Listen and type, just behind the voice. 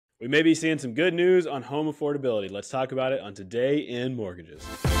We may be seeing some good news on home affordability. Let's talk about it on Today in Mortgages. Hey,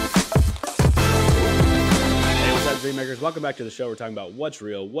 what's up, Dreammakers? Welcome back to the show. We're talking about what's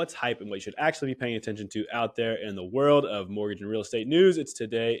real, what's hype, and what you should actually be paying attention to out there in the world of mortgage and real estate news. It's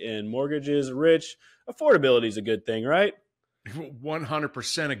Today in Mortgages. Rich, affordability is a good thing, right?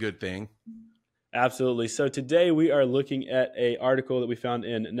 100% a good thing. Absolutely. So today we are looking at an article that we found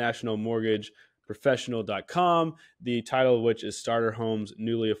in nationalmortgageprofessional.com, the title of which is Starter Homes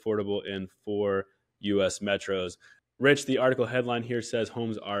Newly Affordable in 4 U.S. Metros. Rich, the article headline here says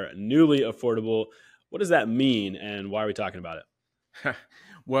homes are newly affordable. What does that mean, and why are we talking about it?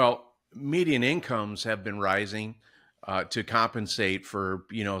 Well, median incomes have been rising to compensate for,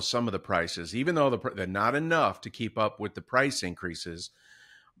 some of the prices, even though they're not enough to keep up with the price increases.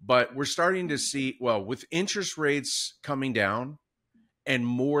 But we're starting to see, with interest rates coming down and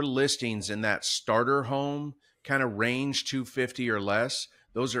more listings in that starter home kind of range 250 or less,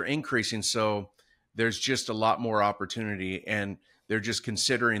 those are increasing. So there's just a lot more opportunity, and they're just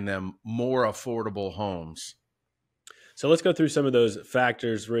considering them more affordable homes. So let's go through some of those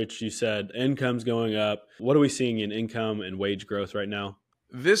factors. Rich, you said income's going up. What are we seeing in income and wage growth right now?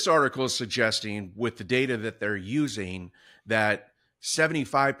 This article is suggesting, with the data that they're using, that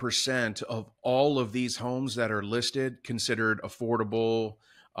 75% of all of these homes that are listed, considered affordable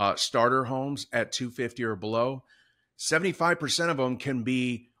starter homes at 250 or below, 75% of them can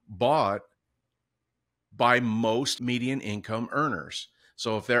be bought by most median income earners.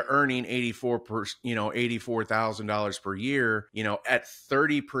 So if they're earning $84,000 per year, at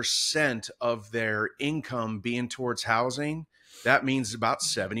 30% of their income being towards housing, that means about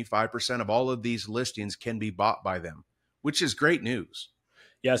 75% of all of these listings can be bought by them, which is great news.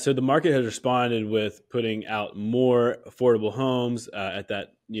 Yeah, so the market has responded with putting out more affordable homes at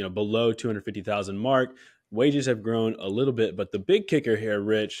that below 250,000 mark. Wages have grown a little bit, but the big kicker here,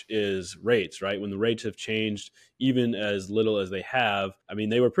 Rich, is rates, right? When the rates have changed even as little as they have,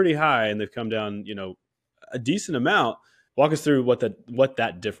 they were pretty high and they've come down, a decent amount. Walk us through what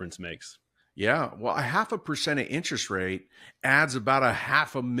that difference makes. Yeah, well, 0.5% of interest rate adds about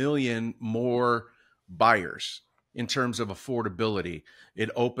 500,000 more buyers in terms of affordability. It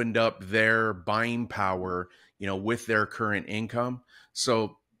opened up their buying power, with their current income.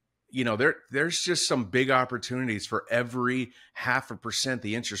 So, there's just some big opportunities. For every 0.5%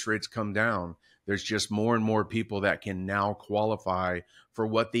 the interest rates come down, there's just more and more people that can now qualify for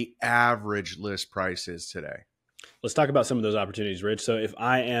what the average list price is today. Let's talk about some of those opportunities, Rich. So if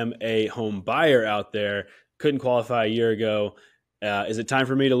I am a home buyer out there, couldn't qualify a year ago, is it time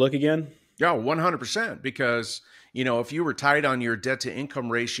for me to look again? Yeah, 100%. Because, if you were tight on your debt to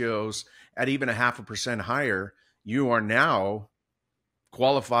income ratios at even 0.5% higher, you are now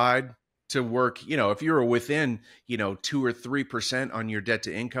qualified to work. If you were within, 2 or 3% on your debt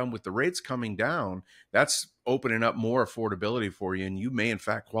to income, with the rates coming down, that's opening up more affordability for you. And you may in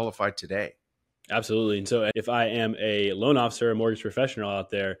fact qualify today. Absolutely. And so if I am a loan officer, a mortgage professional out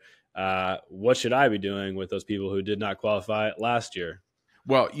there, what should I be doing with those people who did not qualify last year?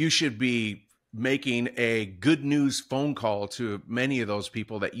 Well, you should be making a good news phone call to many of those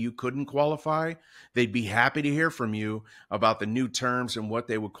people that you couldn't qualify. They'd be happy to hear from you about the new terms and what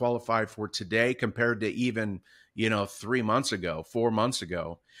they would qualify for today compared to even, 3 months ago, 4 months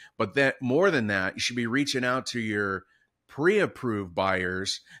ago. But that, more than that, you should be reaching out to your pre-approved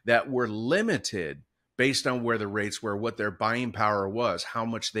buyers that were limited based on where the rates were, what their buying power was, how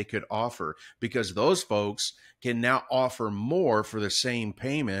much they could offer, because those folks can now offer more for the same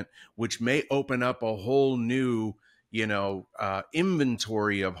payment, which may open up a whole new,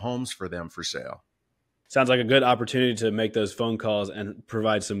 inventory of homes for them for sale. Sounds like a good opportunity to make those phone calls and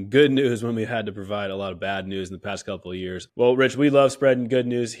provide some good news when we had to provide a lot of bad news in the past couple of years. Well, Rich, we love spreading good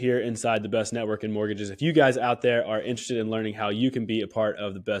news here inside the Best Network in Mortgages. If you guys out there are interested in learning how you can be a part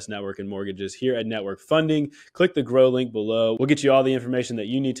of the Best Network in Mortgages here at Network Funding, click the Grow link below. We'll get you all the information that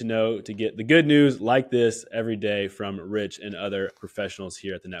you need to know to get the good news like this every day from Rich and other professionals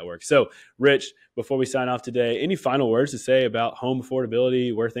here at the network. So, Rich, before we sign off today, any final words to say about home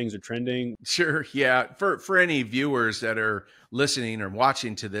affordability, where things are trending? Sure. Yeah. For any viewers that are listening or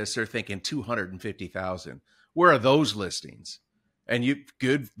watching to this, they're thinking 250,000. Where are those listings? And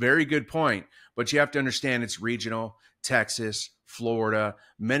very good point. But you have to understand it's regional. Texas, Florida,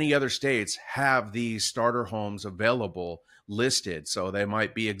 many other states have these starter homes available listed. So they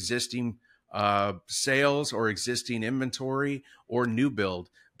might be existing sales or existing inventory or new build.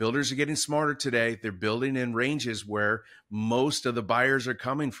 Builders are getting smarter today. They're building in ranges where most of the buyers are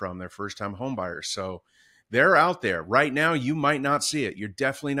coming from. They're first-time home buyers. So they're out there. Right now, you might not see it. You're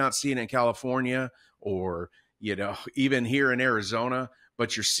definitely not seeing it in California or, even here in Arizona.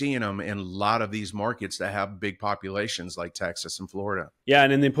 but you're seeing them in a lot of these markets that have big populations like Texas and Florida. Yeah,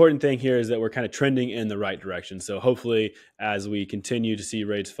 and then the important thing here is that we're kind of trending in the right direction. So hopefully, as we continue to see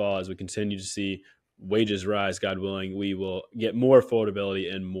rates fall, as we continue to see wages rise, God willing, we will get more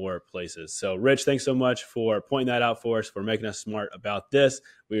affordability in more places. So Rich, thanks so much for pointing that out for us, for making us smart about this.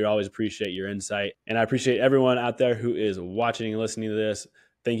 We always appreciate your insight. And I appreciate everyone out there who is watching and listening to this.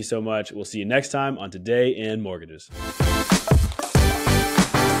 Thank you so much. We'll see you next time on Today in Mortgages.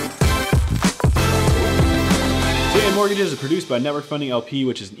 Today in Mortgages is produced by Network Funding LP,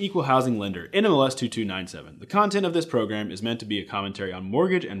 which is an equal housing lender, NMLS 2297. The content of this program is meant to be a commentary on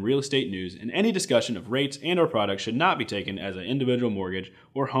mortgage and real estate news, and any discussion of rates and or products should not be taken as an individual mortgage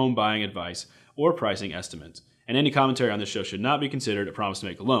or home buying advice or pricing estimates. And any commentary on this show should not be considered a promise to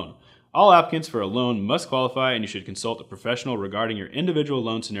make a loan. All applicants for a loan must qualify, and you should consult a professional regarding your individual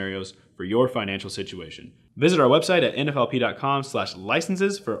loan scenarios for your financial situation. Visit our website at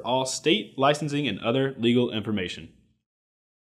nflp.com/licenses for all state licensing and other legal information.